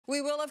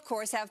We will, of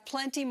course, have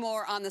plenty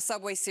more on the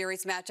Subway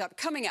Series matchup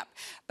coming up.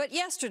 But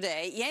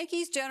yesterday,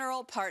 Yankees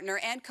general partner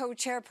and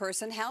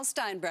co-chairperson Hal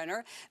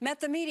Steinbrenner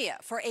met the media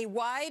for a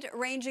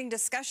wide-ranging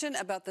discussion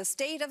about the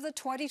state of the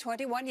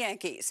 2021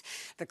 Yankees.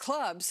 The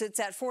club sits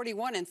at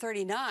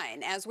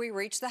 41-39 as we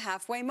reach the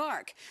halfway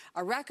mark,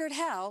 a record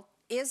Hal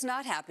is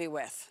not happy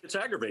with. It's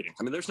aggravating.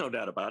 I mean, there's no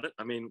doubt about it.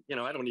 I mean,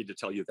 I don't need to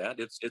tell you that.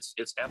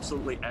 It's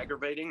absolutely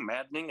aggravating,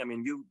 maddening. I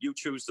mean, you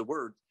choose the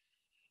word.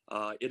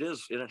 It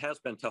is, and it has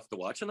been tough to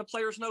watch, and the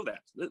players know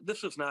that.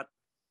 This is not,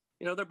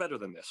 they're better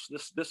than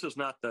this. This is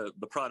not the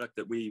product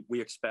that we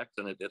expect,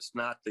 and it's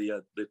not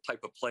the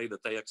type of play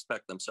that they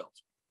expect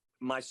themselves.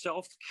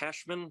 Myself,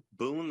 Cashman,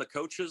 Boone, the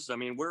coaches. I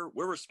mean, we're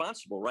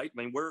responsible, right?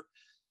 I mean,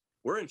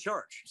 we're in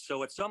charge.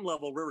 So at some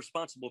level, we're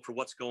responsible for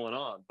what's going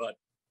on. But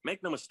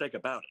make no mistake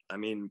about it. I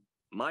mean,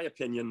 my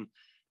opinion,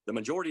 the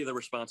majority of the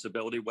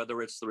responsibility,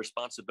 whether it's the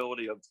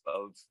responsibility of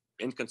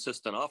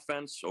inconsistent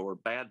offense or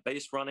bad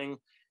base running,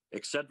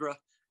 etc.,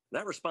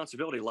 that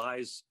responsibility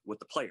lies with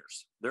the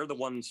players. They're the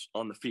ones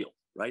on the field,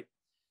 right?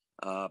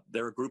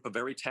 They're a group of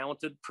very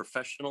talented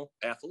professional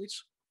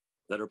athletes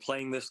that are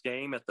playing this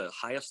game at the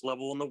highest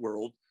level in the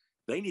world.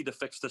 They need to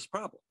fix this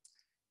problem.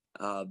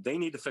 They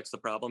need to fix the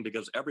problem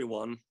because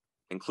everyone,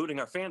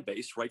 including our fan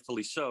base,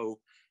 rightfully so,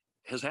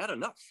 has had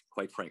enough,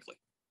 quite frankly.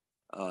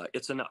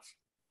 It's enough.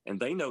 And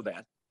they know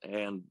that.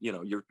 And,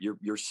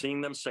 you're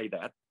seeing them say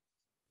that.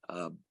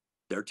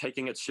 They're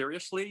taking it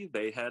seriously.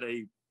 They had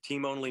a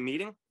team-only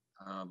meeting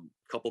a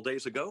couple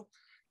days ago,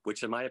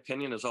 which in my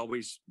opinion is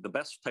always the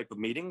best type of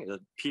meeting.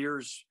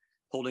 Peers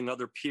holding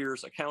other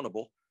peers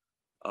accountable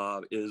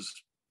is,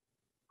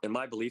 in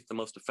my belief, the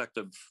most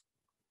effective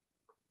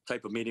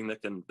type of meeting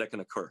that can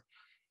occur.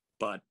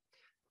 But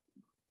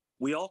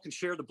we all can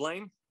share the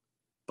blame,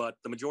 but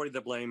the majority of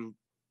the blame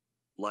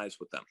lies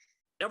with them.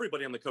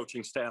 Everybody on the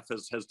coaching staff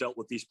has dealt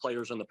with these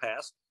players in the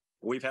past.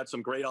 We've had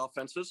some great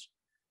offenses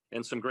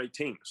and some great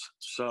teams.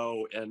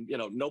 So, and,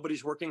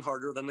 nobody's working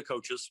harder than the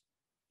coaches.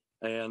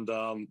 And,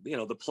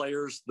 the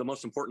players, the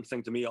most important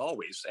thing to me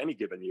always, any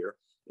given year,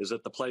 is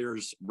that the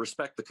players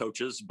respect the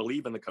coaches,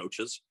 believe in the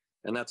coaches.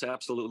 And that's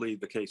absolutely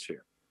the case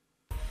here.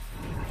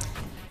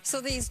 So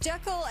these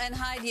Jekyll and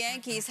Hyde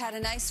Yankees had a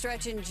nice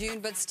stretch in June,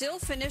 but still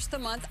finished the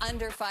month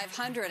under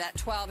 500 at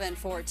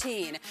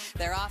 12-14.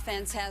 Their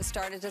offense has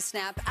started to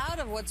snap out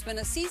of what's been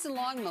a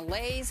season-long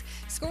malaise,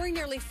 scoring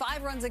nearly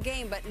 5 runs a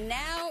game, but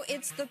now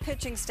it's the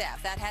pitching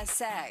staff that has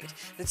sagged.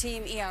 The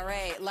team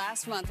ERA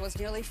last month was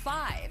nearly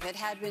 5. It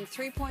had been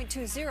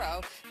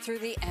 3.20 through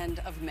the end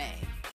of May.